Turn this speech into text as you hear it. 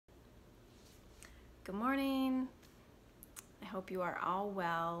Good morning. I hope you are all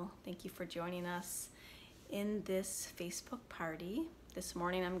well. Thank you for joining us in this Facebook party. This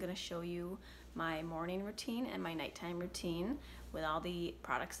morning I'm going to show you my morning routine and my nighttime routine with all the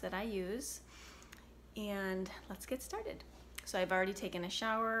products that I use. And let's get started. So I've already taken a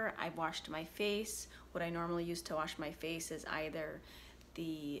shower, I've washed my face. What I normally use to wash my face is either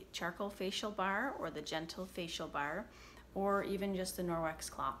the charcoal facial bar or the gentle facial bar, or even just the Norwex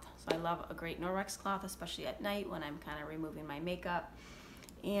cloth. So I love a great Norwex cloth, especially at night when I'm kind of removing my makeup.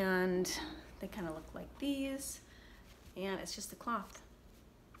 And they kind of look like these, and it's just a cloth.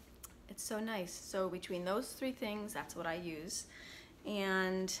 It's so nice. So between those three things, that's what I use.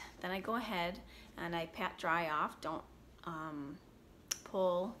 And then I go ahead and I pat dry off. Don't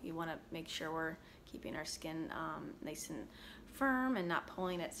pull. You want to make sure we're keeping our skin nice and firm and not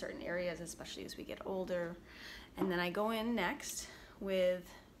pulling at certain areas, especially as we get older. And then I go in next with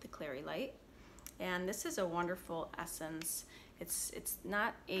the Clarilight, and this is a wonderful essence. It's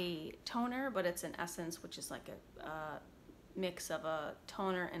not a toner, but it's an essence, which is like a mix of a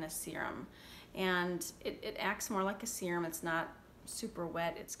toner and a serum, and it acts more like a serum. It's not super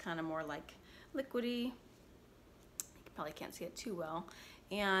wet, it's kind of more like liquidy. You probably can't see it too well.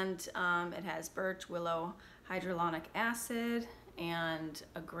 And it has birch, willow, hyaluronic acid, and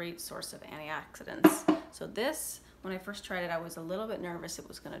a great source of antioxidants. So this, when I first tried it, I was a little bit nervous it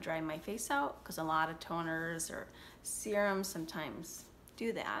was going to dry my face out, because a lot of toners or serums sometimes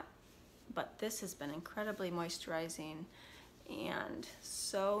do that. But this has been incredibly moisturizing and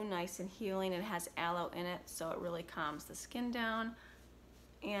so nice and healing. It has aloe in it, so it really calms the skin down.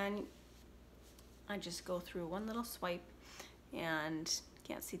 And I just go through one little swipe, and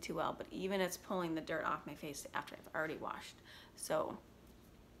can't see too well, but even it's pulling the dirt off my face after I've already washed. So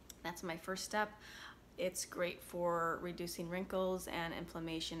that's my first step. It's great for reducing wrinkles and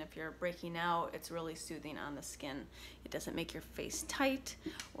inflammation. If you're breaking out, it's really soothing on the skin. It doesn't make your face tight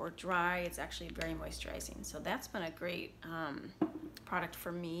or dry. It's actually very moisturizing. So that's been a great product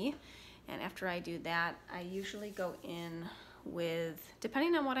for me. And after I do that, I usually go in with,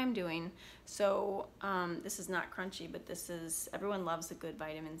 depending on what I'm doing. So this is not crunchy, but this is, everyone loves a good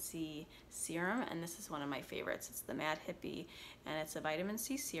vitamin C serum, and this is one of my favorites. It's the Mad Hippie, and it's a vitamin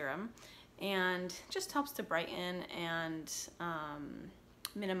C serum, and just helps to brighten and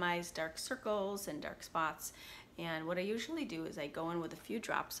minimize dark circles and dark spots. And what I usually do is I go in with a few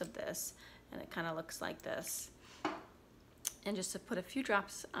drops of this, and it kind of looks like this, and just to put a few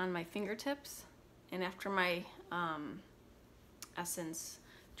drops on my fingertips. And after my essence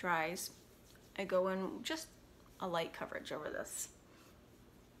dries, I go in just a light coverage over this.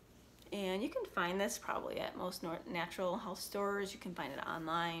 And you can find this probably at most natural health stores. You can find it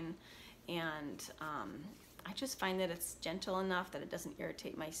online. And I just find that it's gentle enough that it doesn't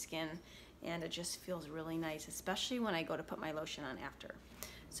irritate my skin, and it just feels really nice, especially when I go to put my lotion on after.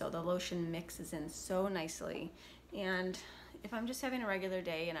 So the lotion mixes in so nicely. And if I'm just having a regular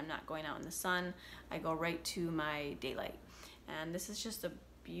day and I'm not going out in the sun, I go right to my Daylight. And this is just a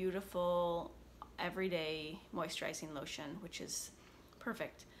beautiful everyday moisturizing lotion, which is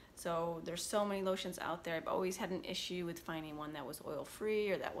perfect. So there's so many lotions out there. I've always had an issue with finding one that was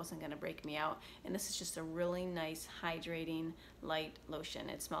oil-free or that wasn't going to break me out. And this is just a really nice, hydrating, light lotion.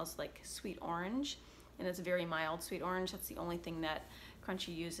 It smells like sweet orange, and it's a very mild sweet orange. That's the only thing that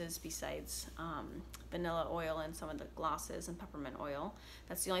Crunchi uses besides vanilla oil and some of the glosses and peppermint oil.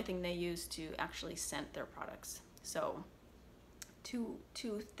 That's the only thing they use to actually scent their products. So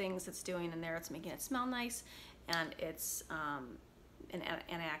two things it's doing in there. It's making it smell nice, and it's an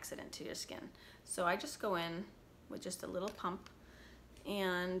antioxidant to your skin. So I just go in with just a little pump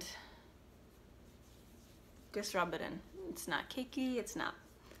and just rub it in. It's not cakey, it's not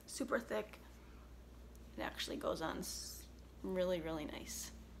super thick. It actually goes on really, really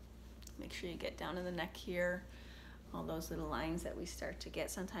nice. Make sure you get down in the neck here, all those little lines that we start to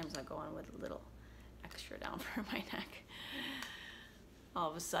get. Sometimes I'll go in with a little extra down for my neck. All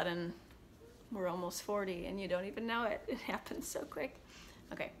of a sudden, we're almost 40 and you don't even know it. It happens so quick.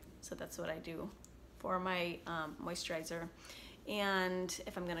 Okay, so that's what I do for my moisturizer. And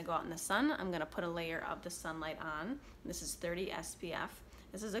if I'm gonna go out in the sun, I'm gonna put a layer of the Sunlight on. This is 30 SPF.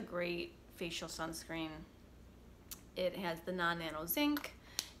 This is a great facial sunscreen. It has the non-nano zinc,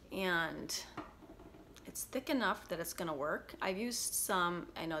 and it's thick enough that it's gonna work. I've used some,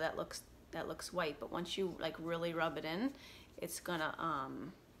 I know that looks white, but once you like really rub it in, it's gonna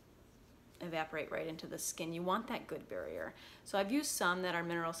evaporate right into the skin. You want that good barrier. So I've used some that are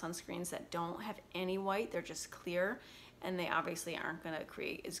mineral sunscreens that don't have any white, they're just clear, and they obviously aren't gonna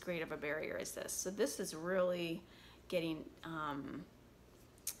create as great of a barrier as this. So this is really getting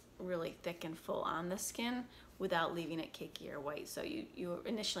really thick and full on the skin without leaving it cakey or white. So you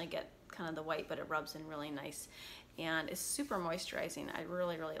initially get kind of the white, but it rubs in really nice and it's super moisturizing. I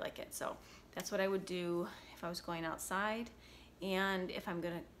really, really like it. So that's what I would do if I was going outside. And if I'm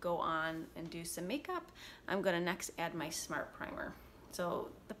gonna go on and do some makeup, I'm gonna next add my Smart Primer. So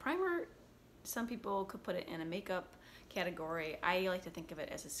the primer, some people could put it in a makeup category. I like to think of it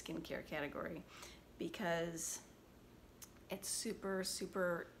as a skincare category because it's super,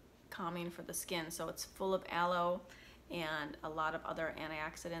 super calming for the skin. So it's full of aloe and a lot of other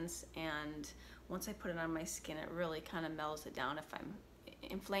antioxidants. And once I put it on my skin, it really kind of mellows it down if I'm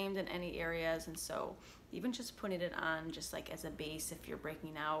inflamed in any areas. And so even just putting it on just like as a base if you're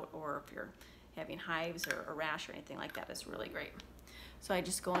breaking out or if you're having hives or a rash or anything like that is really great. So I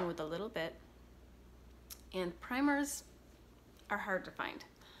just go in with a little bit, and primers are hard to find.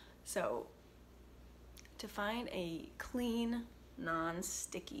 So to find a clean,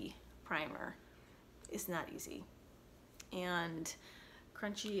 non-sticky primer is not easy. And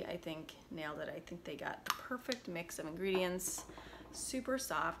Crunchi, I think, nailed it. I think they got the perfect mix of ingredients, super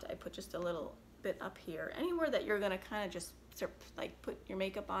soft. I put just a little bit up here, anywhere that you're gonna kind of just sort of like put your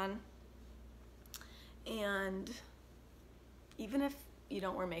makeup on. And even if you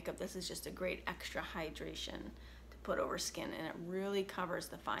don't wear makeup, this is just a great extra hydration to put over skin, and it really covers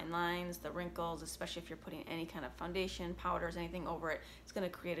the fine lines, the wrinkles, especially if you're putting any kind of foundation, powders, anything over it. It's gonna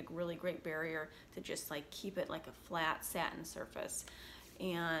create a really great barrier to just like keep it like a flat satin surface.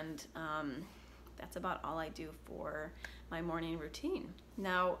 And that's about all I do for my morning routine.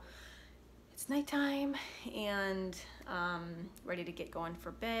 Now, it's nighttime and ready to get going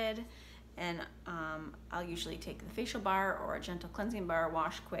for bed, and I'll usually take the facial bar or a gentle cleansing bar,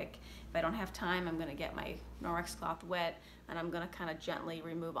 wash quick. If I don't have time, I'm gonna get my Norwex cloth wet and I'm gonna kind of gently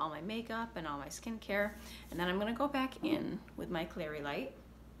remove all my makeup and all my skincare, and then I'm gonna go back in with my Clarilight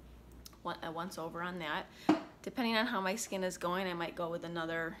once over on that. Depending on how my skin is going, I might go with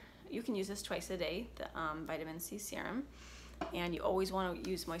another. You can use this twice a day, the vitamin C serum. And you always want to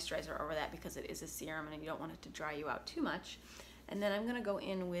use moisturizer over that because it is a serum and you don't want it to dry you out too much. And then I'm going to go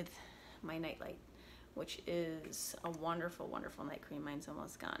in with my Nightlight, which is a wonderful, wonderful night cream. Mine's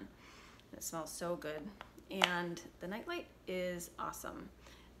almost gone. And it smells so good. And the Nightlight is awesome.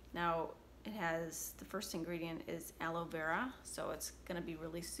 Now, it has, the first ingredient is aloe vera, so it's going to be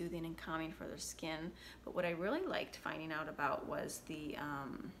really soothing and calming for their skin. But what I really liked finding out about was the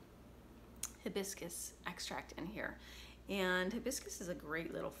hibiscus extract in here. And hibiscus is a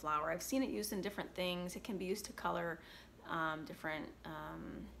great little flower. I've seen it used in different things. It can be used to color different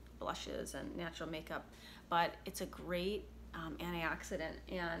blushes and natural makeup, but it's a great antioxidant,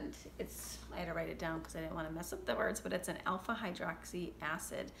 and I had to write it down because I didn't want to mess up the words, but it's an alpha hydroxy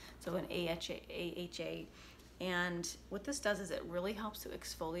acid, so an AHA. And what this does is it really helps to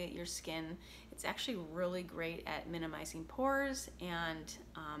exfoliate your skin. It's actually really great at minimizing pores and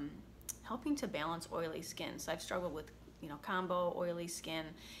helping to balance oily skin. So I've struggled with combo oily skin,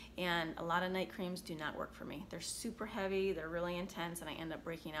 and a lot of night creams do not work for me. They're super heavy, they're really intense, and I end up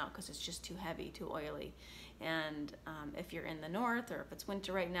breaking out because it's just too heavy, too oily. And if you're in the north or if it's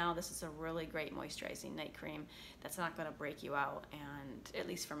winter right now, this is a really great moisturizing night cream that's not going to break you out. And at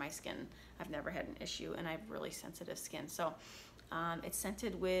least for my skin, I've never had an issue, and I have really sensitive skin. So it's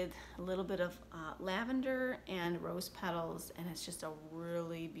scented with a little bit of lavender and rose petals, and it's just a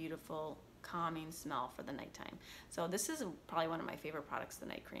really beautiful calming smell for the nighttime. So this is probably one of my favorite products, the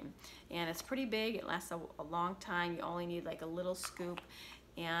night cream, and it's pretty big. It lasts a long time. You only need like a little scoop,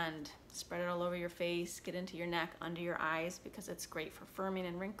 and spread it all over your face, get into your neck, under your eyes, because it's great for firming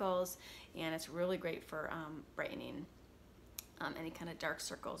and wrinkles, and it's really great for brightening any kind of dark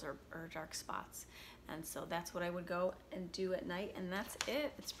circles or dark spots. And so that's what I would go and do at night, and that's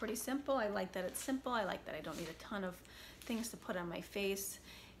it. It's pretty simple. I like that it's simple. I like that I don't need a ton of things to put on my face.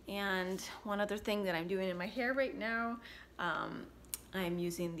 And one other thing that I'm doing in my hair right now, I'm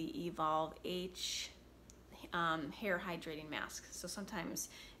using the EVOLVh hair hydrating mask. So sometimes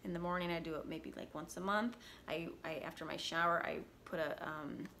in the morning I do it maybe like once a month. I after my shower I put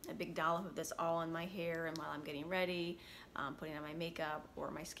a big dollop of this all in my hair, and while I'm getting ready, putting on my makeup or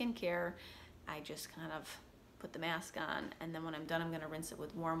my skincare, I just kind of put the mask on, and then when I'm done I'm going to rinse it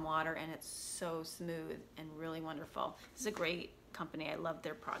with warm water, and it's so smooth and really wonderful. This is a great company. I love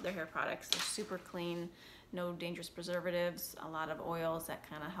their hair products. They're super clean, no dangerous preservatives, a lot of oils that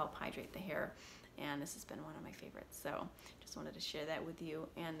kind of help hydrate the hair, and this has been one of my favorites. So just wanted to share that with you,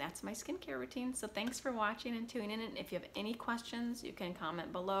 and that's my skincare routine. So thanks for watching and tuning in, and if you have any questions you can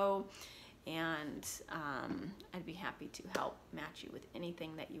comment below, and I'd be happy to help match you with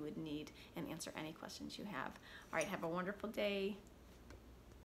anything that you would need and answer any questions you have. All right, have a wonderful day.